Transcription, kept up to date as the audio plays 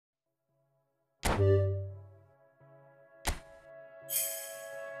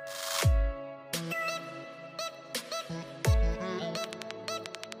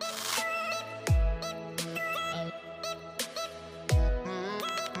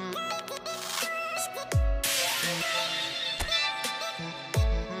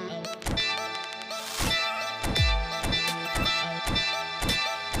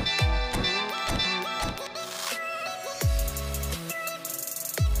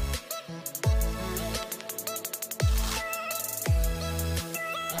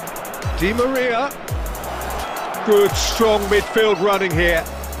Di Maria, good strong midfield running here.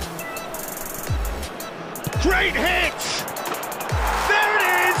 Great hit! There it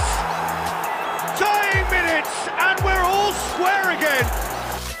is! Dying minutes and we're all square again.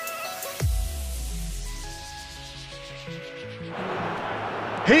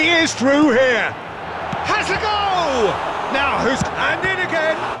 He is through here. Has a go! Now who's... and in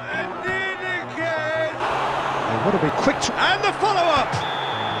again! And in again! They want to be quick to... and the follow-up!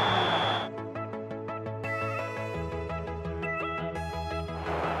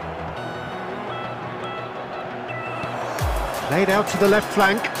 Laid out to the left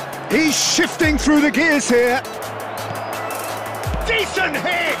flank. He's shifting through the gears here. Decent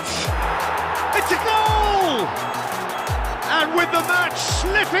hit! It's a goal! And with the match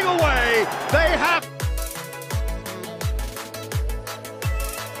slipping away, they have...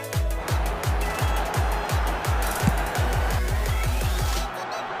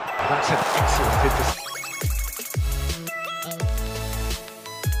 That's an excellent hit.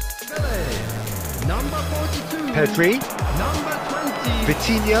 Number 42. Pedri. Number 20.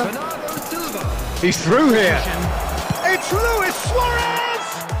 Vitinha. Bernardo Silva. He's through here. It's Luis Suarez!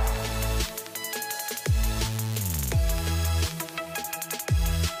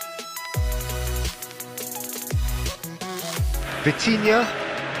 Vitinha.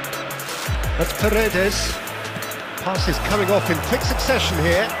 That's Paredes. Passes coming off in quick succession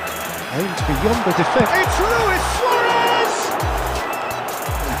here. Aimed beyond the defence. It's Luis Suarez!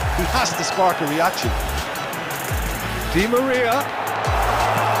 He has to spark a reaction. Di Maria.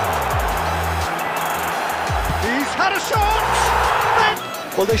 He's had a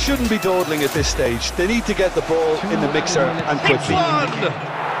shot! Well, they shouldn't be dawdling at this stage. They need to get the ball in the mixer and It's quickly. one!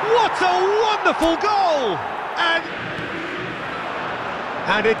 What a wonderful goal!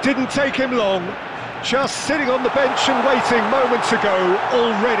 And it didn't take him long. Just sitting on the bench and waiting moments ago,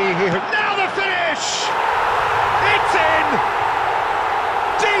 already here. Now the finish! It's in!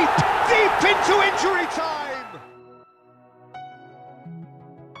 Deep into injury time!